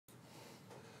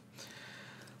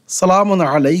Salamun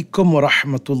alaykum wa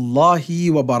rahmatullahi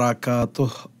wa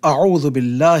barakatuh. A'udhu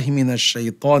billahi minash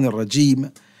shaitanir rajim.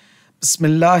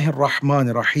 Bismillahir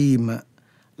rahmanir rahim.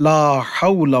 La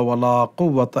hawla wa la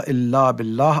quwwata illa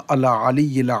billah ala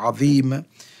aliyyil azim.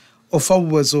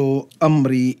 Ufawwizu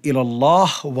amri ila Allah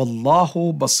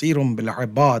wallahu basirun bil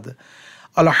ibad.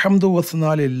 Alhamdu wa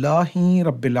thna lillahi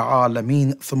rabbil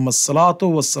alameen. Thumma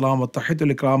as-salatu was-salamu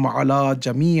wa-tahiyyatul ikram ala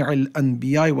jami'il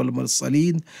anbiya'i wal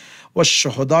mursaleen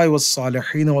والشهداء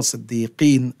والصالحين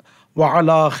والصديقين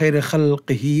وعلى خير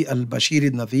خلقه البشير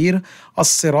النذير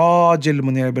السراج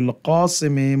المنير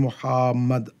بالقاسم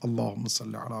محمد اللهم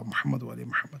صل على محمد وآل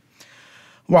محمد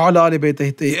وعلى آل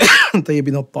بيته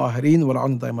الطيبين الطاهرين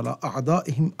والعون دائم على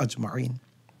أعدائهم أجمعين.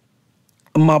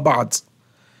 أما بعد،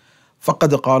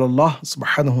 فقد قال الله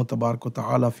سبحانه تبارك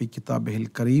وتعالى في كتابه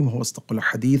الكريم هو أصدق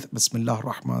الحديث. بسم الله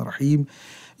الرحمن الرحيم.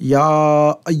 يا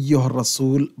أيها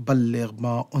الرسول بلغ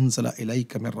ما أنزل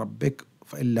إليك من ربك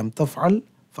فإن لم تفعل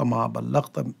فما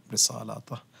بلغت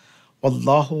رسالته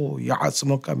والله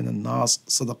يعصمك من الناس.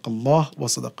 صدق الله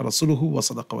وصدق رسوله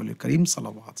وصدق ولي الكريم.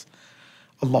 صلوات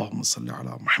اللهم صل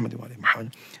على محمد وآل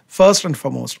محمد. First and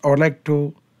foremost, I would like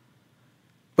to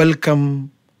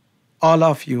welcome all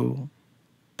of you,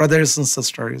 brothers and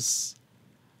sisters,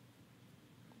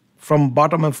 from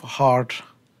bottom of heart,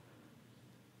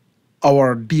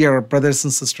 our dear brothers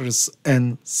and sisters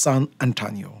in San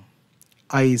Antonio,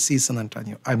 IEC San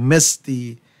Antonio. I miss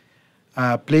the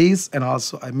place, and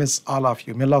also I miss all of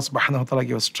you. May Allah subhanahu wa ta'ala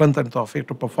give us strength and tawfiq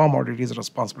to perform our duties and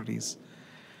responsibilities.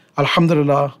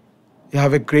 Alhamdulillah, you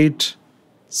have a great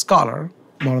scholar,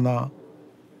 Moulana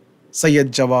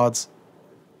Sayyid Jawad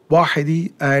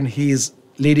Wahidi, and he is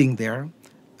leading there.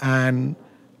 And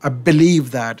I believe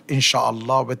that,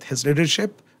 inshallah, with his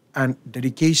leadership and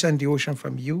dedication and devotion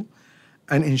from you,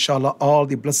 and inshallah, all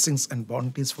the blessings and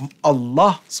bounties from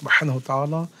Allah subhanahu wa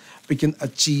ta'ala, we can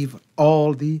achieve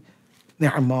all the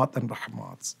ni'mat and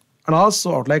rahmats. And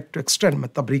also, I would like to extend my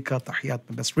tabrika, tahiyat,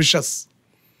 my best wishes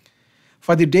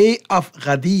for the day of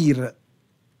Ghadeer,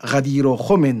 Ghadeer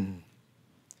Khumin,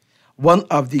 one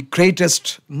of the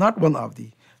greatest, not one of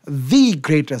the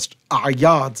greatest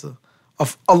ayat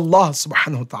of Allah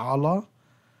subhanahu wa ta'ala,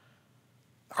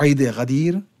 Eid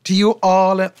Ghadeer, to you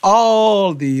all and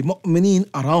all the mu'mineen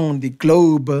around the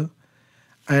globe,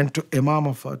 and to Imam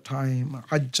of our time,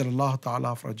 Ajjalallahu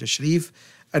ta'ala Faraj Sharif,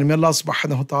 and may Allah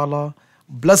subhanahu wa ta'ala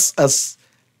bless us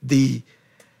the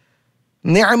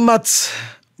ni'mat,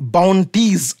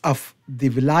 bounties of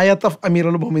the wilayat of Amir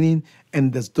al-Mu'mineen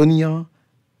in this dunya,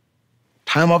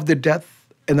 time of the death,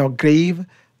 in our grave,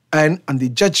 and on the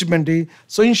judgment day.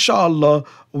 So inshallah,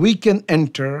 we can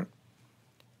enter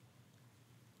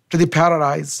to the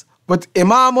paradise with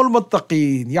Imam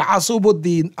al-Muttaqeen,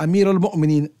 Ya'asubuddin, Amir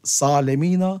al-Mu'mineen,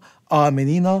 Salimina,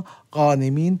 Aminina,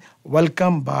 Ghanimeen,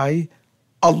 welcome by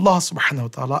Allah subhanahu wa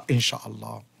ta'ala,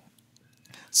 inshallah.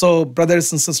 So,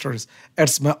 brothers and sisters,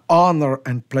 it's my honor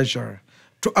and pleasure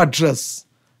to address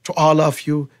to all of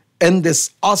you in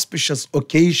this auspicious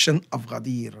occasion of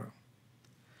Ghadeer.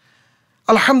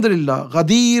 Alhamdulillah,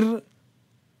 Ghadeer,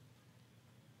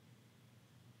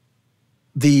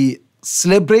 the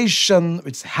celebration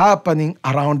which is happening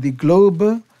around the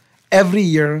globe every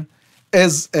year,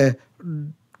 is a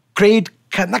great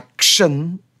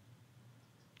connection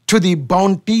to the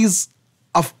bounties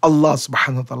of Allah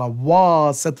subhanahu wa ta'ala.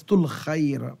 Wasitatul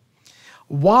khair.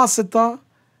 Wasita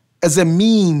is a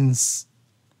means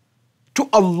to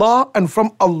Allah and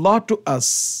from Allah to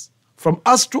us. From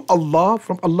us to Allah,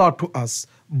 from Allah to us.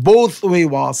 Both way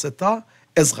wasita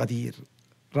is Ghadeer,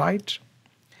 right?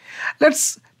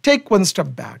 Let's take one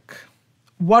step back.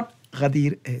 What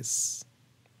Ghadeer is.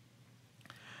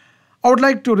 I would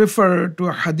like to refer to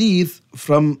a hadith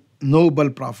from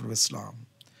Noble Prophet of Islam.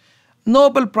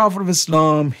 Noble Prophet of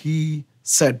Islam, he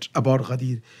said about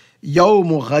Ghadeer,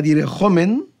 Yawmu Ghadeer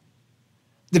Khumin,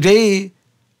 the day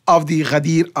of the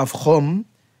Ghadeer of Khum,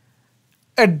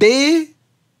 a day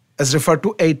is referred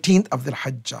to 18th of the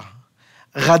Hajjah.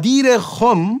 Ghadeer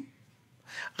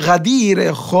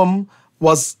Khum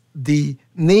was the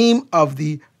name of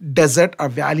the desert or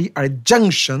valley or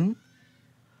junction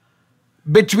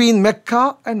between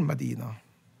Mecca and Medina.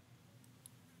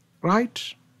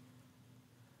 Right?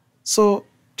 So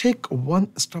take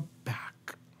one step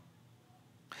back.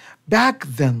 Back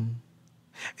then,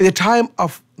 in the time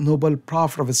of Noble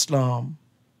Prophet of Islam,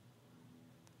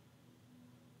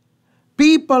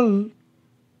 people,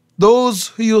 those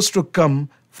who used to come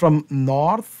from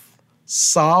north,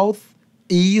 south,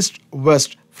 east,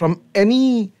 west, from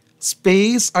any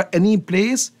space or any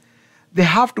place, they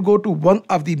have to go to one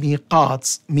of the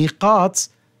miqats. Miqats,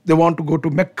 they want to go to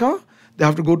Mecca, they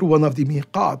have to go to one of the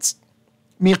miqats.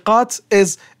 Miqat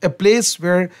is a place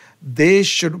where they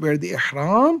should wear the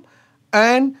ihram,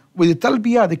 and with the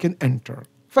talbiyah they can enter.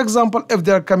 For example, if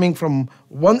they are coming from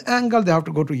one angle, they have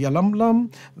to go to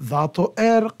Yalamlam, Dhato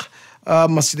Irq,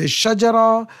 Masjid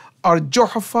al-Shajara, or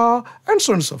Juhfa, and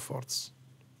so on and so forth.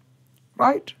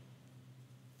 Right?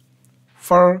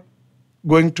 For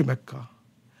going to Mecca.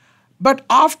 But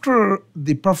after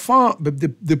they perform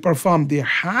the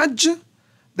Hajj,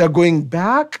 they're going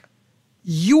back.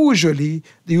 Usually,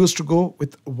 they used to go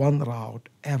with one route,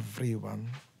 everyone.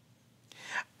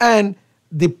 And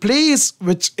the place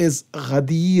which is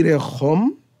Ghadeer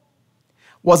Khum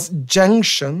was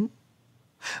junction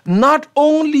not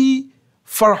only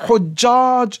for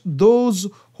Hujjaj, those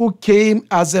who came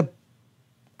as a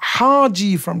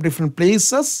Haji from different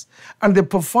places and they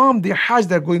performed the Hajj,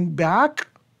 they're going back,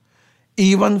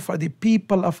 even for the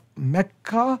people of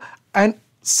Mecca and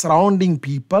surrounding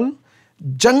people.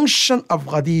 Junction of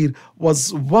Ghadeer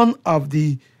was one of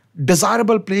the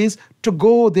desirable place to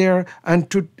go there and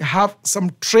to have some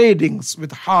tradings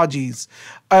with Hajis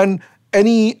and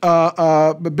any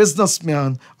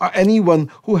businessman or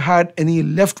anyone who had any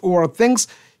leftover things.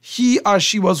 He or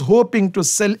she was hoping to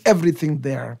sell everything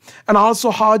there. And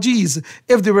also Hajis,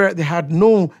 if they had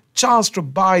no chance to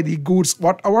buy the goods,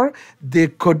 whatever, they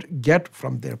could get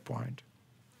from their point.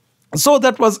 So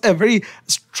that was a very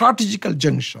strategical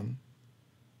junction.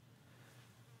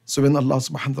 So when Allah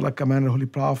subhanahu wa ta'ala commanded Holy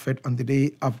Prophet on the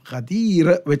day of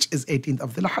Ghadeer, which is 18th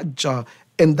of Dhul Hijjah,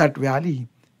 in that valley,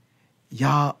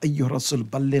 Ya ayyuha Rasul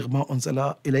balligh ma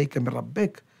unzila ilayka min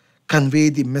rabbik, convey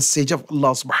the message of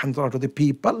Allah subhanahu wa ta'ala to the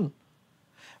people.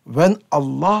 When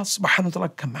Allah subhanahu wa ta'ala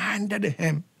commanded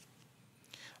him,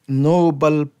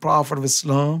 noble Prophet of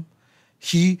Islam,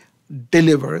 he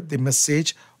delivered the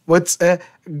message with a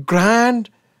grand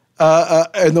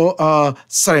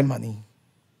ceremony.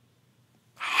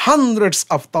 Hundreds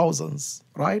of thousands,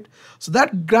 right? So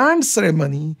that grand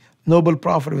ceremony, noble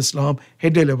Prophet of Islam, he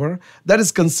delivered, that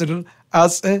is considered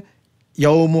as a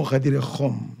Yawm Ghadeer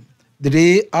Khum, the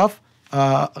day of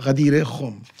Ghadeer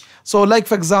Khum. So like,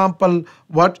 for example,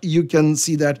 what you can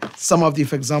see that some of the,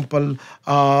 for example,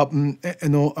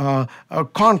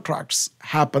 contracts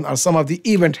happen or some of the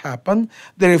event happen,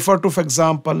 they refer to, for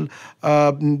example,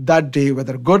 that day,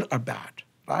 whether good or bad,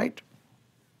 right?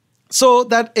 So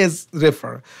that is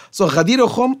refer. So Ghadeer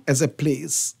Khum is a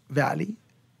place, valley,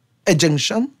 a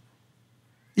junction.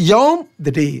 Yawm, the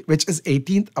day, which is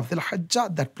 18th of Dhul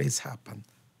Hijjah, that place happened.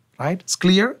 Right? It's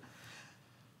clear?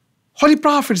 Holy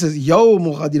Prophet says,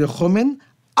 Yawm Ghadeer Khumin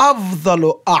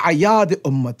afdalu a'yad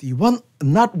ummati. One,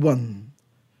 not one,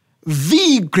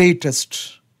 the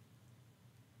greatest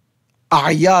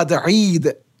a'yad,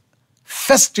 Eid,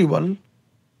 festival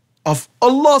of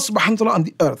Allah subhanahu wa ta'ala on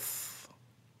the earth.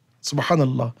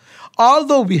 Subhanallah.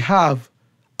 Although we have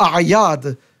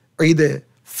A'yad, Eid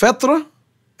Fitr,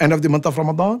 end of the month of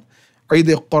Ramadan, Eid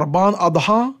Qurban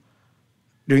Adha,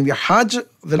 during the Hajj,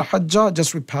 the Hajjah,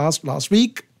 just we passed last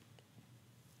week,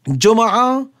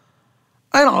 Jum'ah,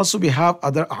 and also we have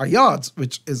other A'yads,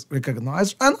 which is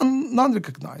recognized and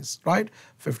non-recognized, right?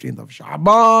 15th of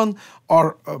Sha'ban,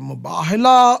 or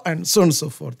Mubahila, and so on and so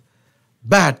forth.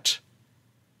 But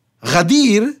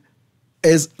Ghadeer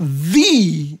is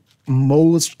the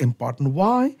most important.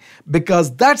 Why?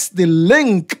 Because that's the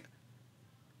link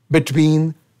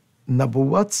between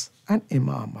Nabuwats and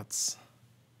Imamats.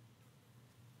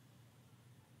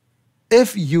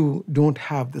 If you don't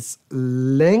have this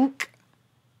link,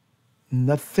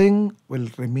 nothing will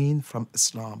remain from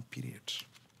Islam, period.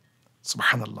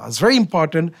 Subhanallah. It's very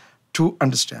important to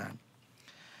understand.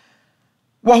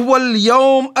 وَهُوَ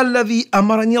الْيَوْمَ الَّذِي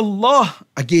أَمَرَنِي اللَّهُ.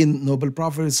 Again, noble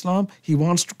Prophet of Islam, he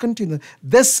wants to continue.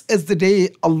 This is the day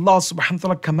Allah subhanahu wa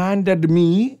ta'ala commanded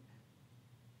me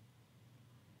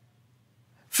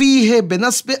فيه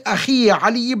بنسب أخي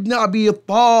علي بن أبي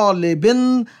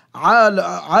طالب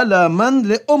علما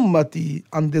لأمتي.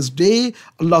 On this day,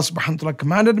 Allah subhanahu wa ta'ala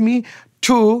commanded me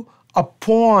to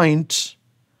appoint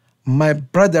my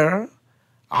brother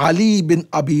Ali bin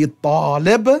Abi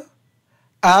Talib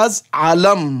as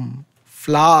alam,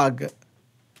 flag,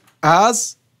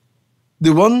 as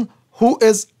the one who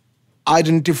is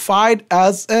identified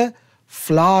as a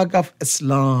flag of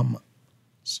Islam.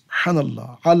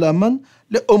 Subhanallah. Alaman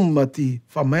li ummati,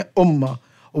 for my ummah.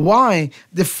 Why?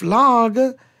 The flag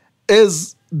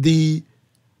is the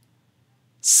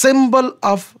symbol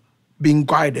of being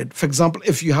guided. For example,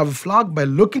 if you have a flag, by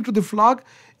looking to the flag,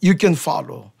 you can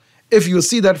follow. If you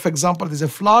see that, for example, there's a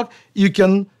flag, you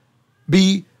can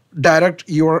direct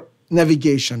your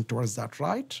navigation towards that,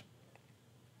 right?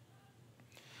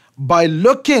 by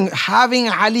having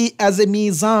Ali as a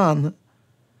mizan.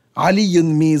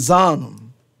 Aliyun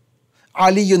mizanun.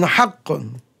 Aliyun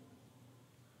haqqun.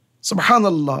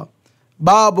 Subhanallah.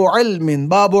 Babu ilmin,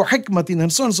 babu hikmatin,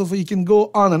 and so on and so forth. You can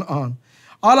go on and on.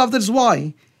 All of this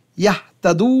why?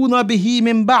 Yahtaduna bihi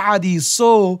min ba'di.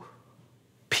 So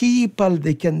people,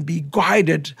 they can be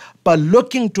guided by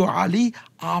looking to Ali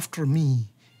after me.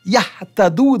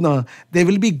 Yahtaduna, they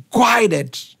will be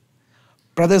guided.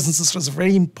 Brothers and sisters, it's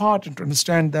very important to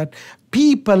understand that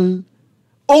people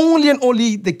only and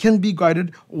only they can be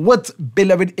guided with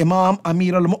beloved Imam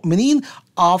Amir al-Mu'mineen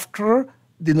after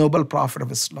the noble Prophet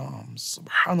of Islam.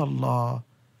 Subhanallah.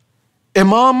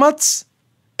 Imamat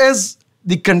is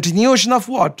the continuation of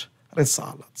what?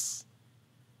 Risalats.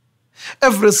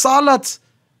 If Risalat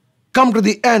come to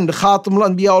the end, Khatamul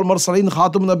Anbiya wal Mursaleen,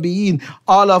 Khatamul Nabiyyin,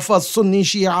 all of us Sunni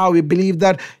Shia, we believe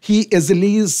that he is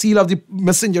the seal of the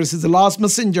messengers, he's the last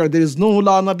messenger. There is no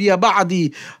La Nabiya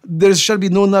Ba'di. There shall be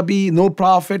no Nabi, no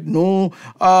Prophet, no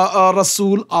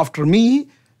Rasul after me.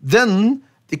 Then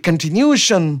the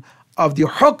continuation of the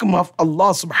hukm of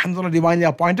Allah subhanahu wa ta'ala divinely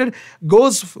appointed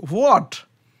goes for what?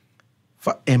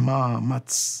 For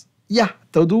imamats.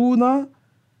 Yahtaduna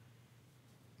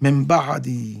min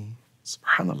ba'di.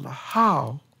 Subhanallah.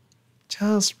 How?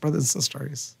 Just, brothers and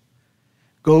sisters,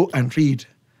 go and read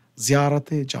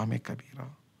Ziyarat Jami Kabira.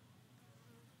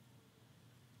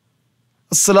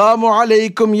 Assalamu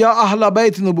alaikum ya ahla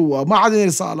bayt nubuwa, ma'adin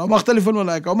risala, makhtalif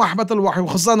al-malaika, mahbat al-wahy,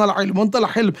 khuzan al-ilm, muntal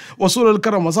al-hilm, wasul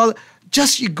al-karam.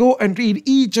 Just you go and read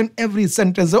each and every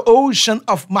sentence, the ocean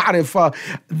of ma'rifah.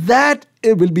 That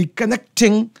it will be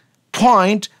connecting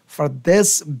point for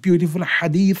this beautiful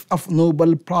hadith of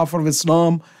noble Prophet of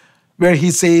Islam, where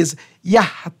he says,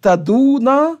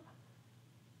 Yahtaduna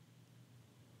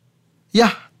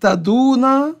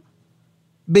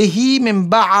bihi min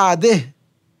ba'adi.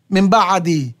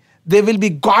 They will be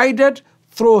guided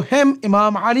through him,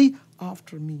 Imam Ali,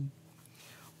 after me.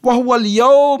 وَهُوَ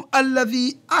الْيَوْمَ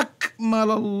الَّذِي أَكْمَلَ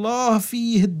اللَّهُ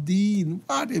فِيهِ الدِّينَ.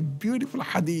 What a beautiful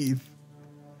hadith.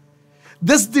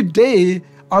 This is the day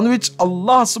on which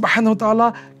Allah subhanahu wa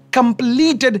ta'ala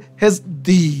completed his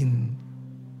deen.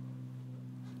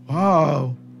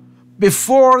 Wow.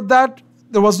 Before that,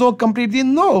 there was no complete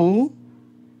deen? No.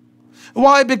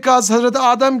 Why? Because Hazrat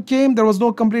Adam came, there was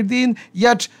no complete deen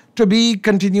yet to be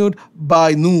continued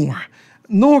by Nuh.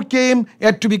 Nuh came,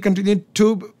 yet to be continued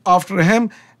after him,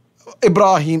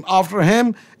 Ibrahim, after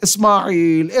him,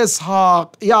 Ismail,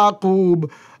 Ishaq, Yaqub,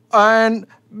 and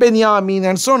Binyamin,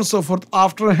 and so on and so forth.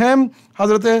 After him,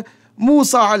 Hazrat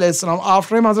Musa alayhi salam,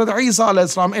 after him, Hazrat Isa alayhi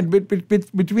salam, and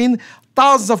between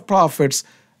thousands of prophets.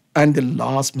 And the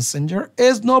last messenger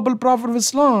is noble Prophet of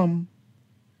Islam.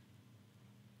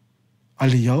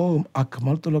 Al-yawm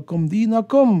akmaltu lakum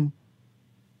deenakum.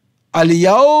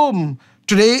 Al-yawm.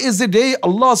 Today is the day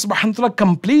Allah subhanahu wa ta'ala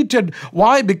completed.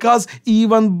 Why? Because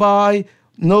even by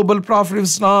noble Prophet of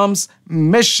Islam's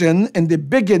mission in the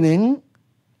beginning,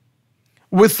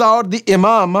 without the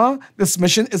imamah, this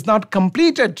mission is not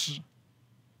completed.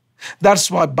 That's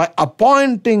why by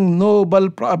appointing noble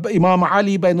Imam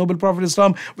Ali by noble Prophet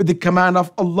Islam with the command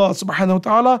of Allah subhanahu wa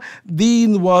ta'ala,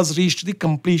 deen was reached the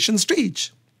completion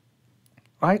stage.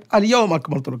 Right? Al-yawm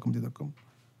akmaltu lakum deenakum.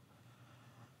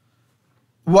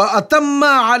 Wa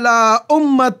atamma ala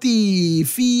ummati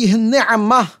fihi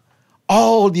ni'mah.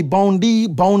 All the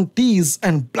bounties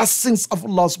and blessings of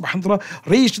Allah subhanahu wa ta'ala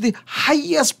reached the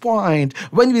highest point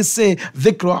when we say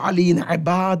dhikru Ali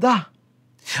ibadah.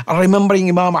 Remembering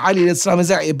Imam Ali Islam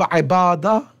is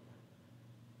ibadah.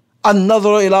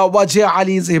 Another ila wajh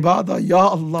Ali is ibadah. Ya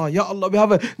Allah, Ya Allah. We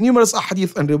have numerous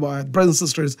ahadith and riwayat, brothers and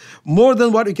sisters, more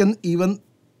than what we can even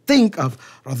think of.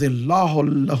 Radiyallahu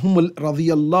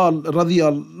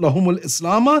lahumul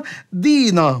Islam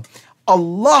deena.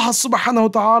 Allah subhanahu wa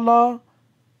ta'ala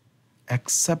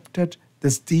accepted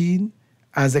this deen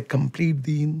as a complete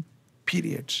deen,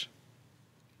 period.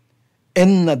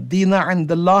 Inna deena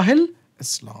indallahil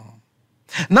Islam.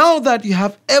 Now that you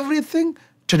have everything,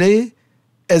 today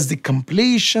is the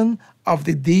completion of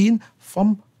the deen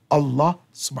from Allah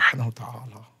subhanahu wa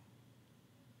ta'ala.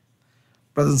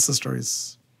 Brothers and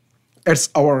sisters, it's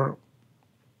our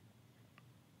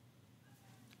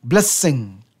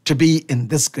blessing to be in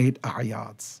this great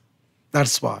ayats.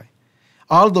 That's why,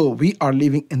 although we are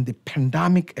living in the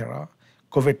pandemic era,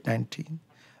 COVID-19,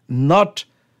 not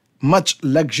much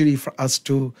luxury for us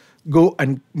to go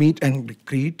and meet and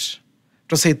greet,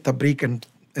 to say tabrik and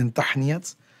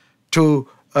tahniyats, to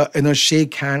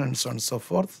shake hand and so on and so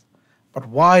forth. But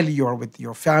while you're with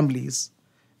your families,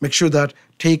 make sure that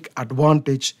take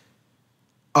advantage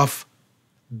of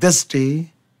this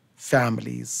day,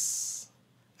 families.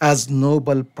 As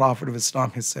noble Prophet of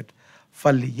Islam, he said,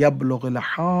 فَلْيَبْلُغِ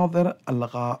الْحَاضِرَ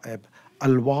الْغَائِبِ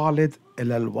الْوَالِدِ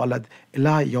إِلَى الْوَلَدِ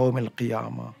إِلَى يَوْمِ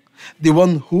الْقِيَامَةِ. The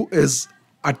one who is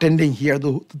attending here,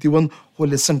 the one who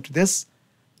listened to this,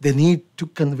 they need to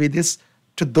convey this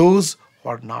to those who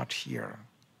are not here.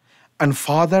 And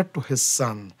father to his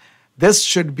son. This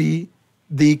should be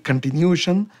the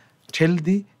continuation till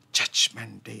the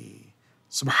judgment day.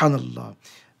 Subhanallah.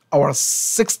 Our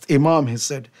sixth Imam, he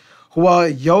said,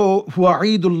 Huwa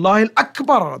Eidullah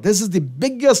al-Akbar. This is the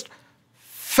biggest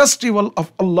festival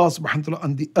of Allah subhanahu wa ta'ala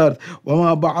on the earth.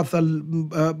 وَمَا بَعَثَ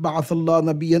اللَّهُ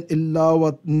نَبِيًّا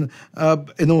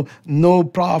إِلَّا no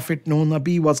prophet, no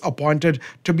Nabi was appointed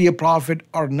to be a prophet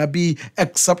or Nabi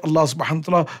except Allah subhanahu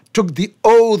wa ta'ala took the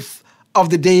oath of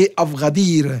the day of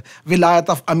Ghadeer, Vilayat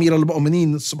of Amir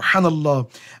al-Mu'mineen. Subhanallah.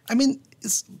 I mean,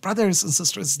 brothers and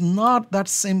sisters, it's not that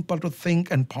simple to think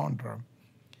and ponder.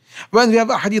 When we have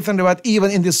a hadith and riwayat,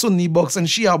 even in the Sunni books and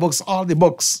Shia books, all the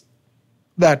books,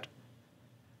 that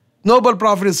noble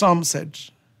Prophet Islam said,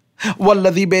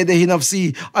 Walladhi bedehi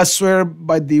nafsi, I swear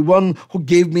by the one who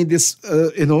gave me this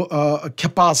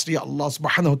capacity, Allah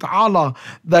subhanahu wa ta'ala,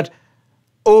 that,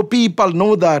 oh people,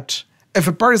 know that if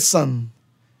a person,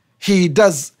 he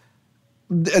does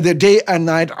the day and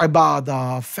night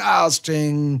ibadah,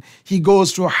 fasting, he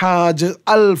goes to Hajj,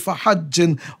 alfa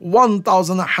hajjin,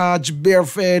 1,000 Hajj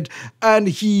barefoot, and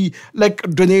he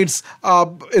donates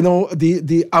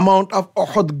the amount of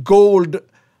Uhud gold,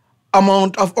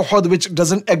 amount of Uhud which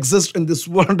doesn't exist in this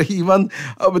world even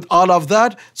with all of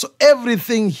that. So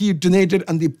everything he donated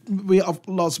in the way of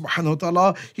Allah subhanahu wa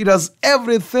ta'ala, he does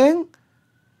everything,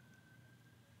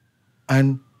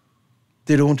 and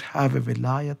they don't have a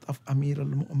vilayat of Amir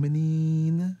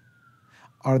al-Mu'mineen,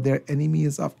 are their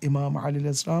enemies of Imam Ali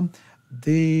al-Islam,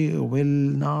 they will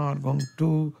not going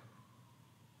to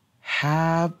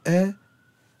have a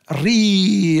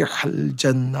Rih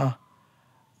al-Jannah,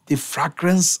 the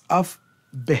fragrance of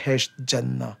Behesht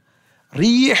Jannah.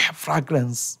 Rih,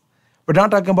 fragrance. We're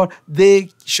not talking about they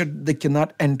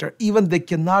cannot enter, even they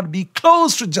cannot be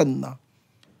close to Jannah.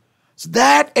 So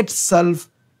that itself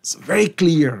is very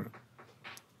clear.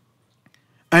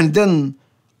 And then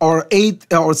our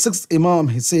sixth Imam,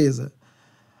 he says,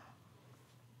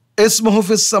 اسمه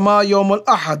في السماء يوم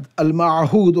الأحد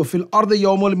المعهود وفي الأرض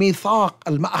يوم الميثاق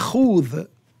المأخوذ.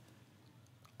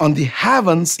 On the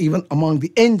heavens, even among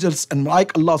the angels and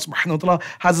like Allah subhanahu wa ta'ala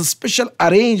has a special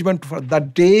arrangement for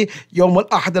that day, Yawm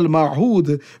al-Ahad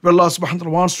al-Ma'hud, where Allah subhanahu wa ta'ala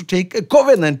wants to take a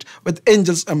covenant with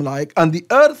angels and like. On the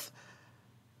earth,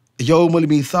 Yawm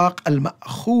al-Mithaq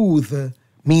al-Ma'khud,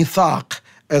 Mithaq,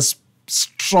 a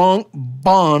strong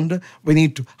bond we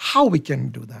need to. How we can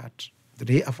do that? The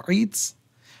day of Eids,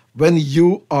 when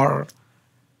you are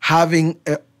having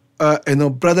a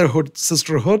brotherhood,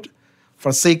 sisterhood,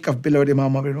 for sake of beloved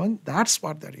Imam Abidi, that's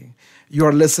what they're doing. You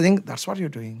are listening, that's what you're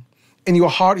doing. In your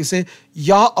heart, you say,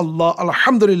 Ya Allah,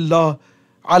 Alhamdulillah,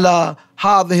 ala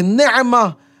hadhihi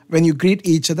ni'mah. When you greet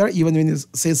each other, even when you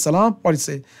say salam, what do you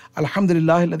say?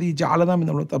 Alhamdulillah, alladhi ja'alana min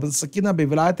al-mutabas sakina bi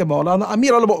vilayati Moulana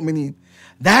Amir al-Mu'mineen.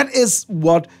 That is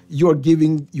what you're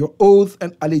giving your oath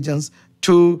and allegiance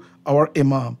to our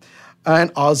Imam.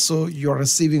 And also you're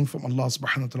receiving from Allah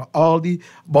subhanahu wa ta'ala all the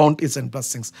bounties and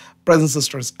blessings. Brothers and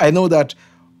sisters, I know that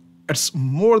it's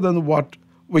more than what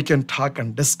we can talk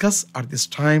and discuss at this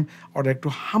time. I would like to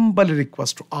humbly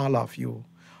request to all of you,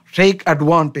 take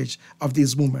advantage of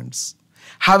these moments.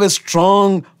 Have a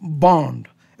strong bond,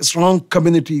 strong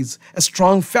communities,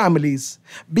 strong families.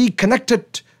 Be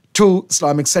connected to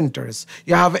Islamic centers.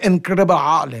 You have an incredible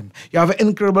alim. You have an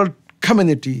incredible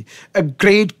community, a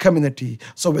great community.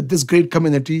 So with this great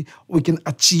community, we can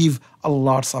achieve a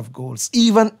lots of goals.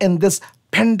 Even in this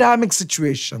pandemic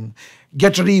situation,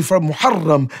 get ready for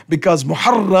Muharram, because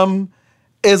Muharram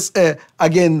is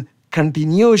again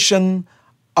continuation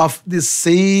of the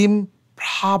same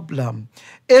problem.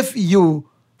 If you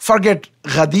forget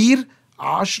Ghadeer,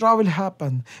 Ashura will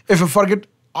happen. If you forget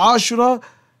Ashura,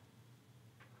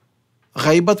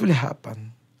 Ghaibat will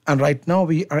happen. And right now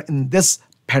we are in this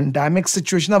pandemic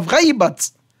situation of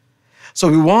Ghaibats. So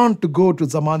we want to go to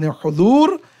Zaman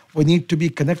al-Hudur. We need to be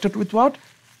connected with what?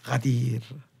 Ghadeer.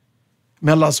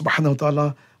 May Allah subhanahu wa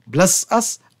ta'ala bless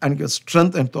us and give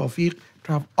strength and tawfiq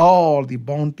to have all the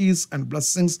bounties and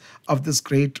blessings of this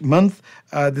great month,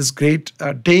 this great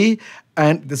day,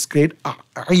 and this great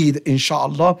Eid,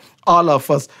 inshallah. All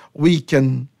of us, we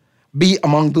can be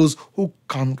among those who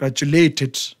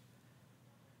congratulated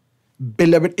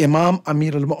beloved Imam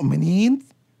Amir al-Mu'mineen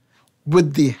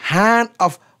with the hand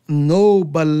of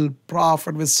noble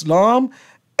Prophet of Islam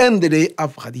in the day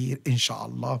of Ghadeer,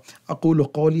 inshallah. أقول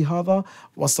قولي هذا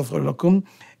واستغفر لكم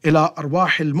إلى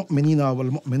أرواح المؤمنين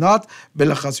والمؤمنات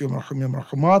بالأخص والمرحومين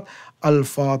والمرحومات.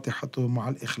 الفاتحة مع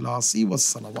الإخلاص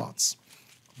والصلوات.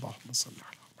 اللهم صل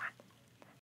على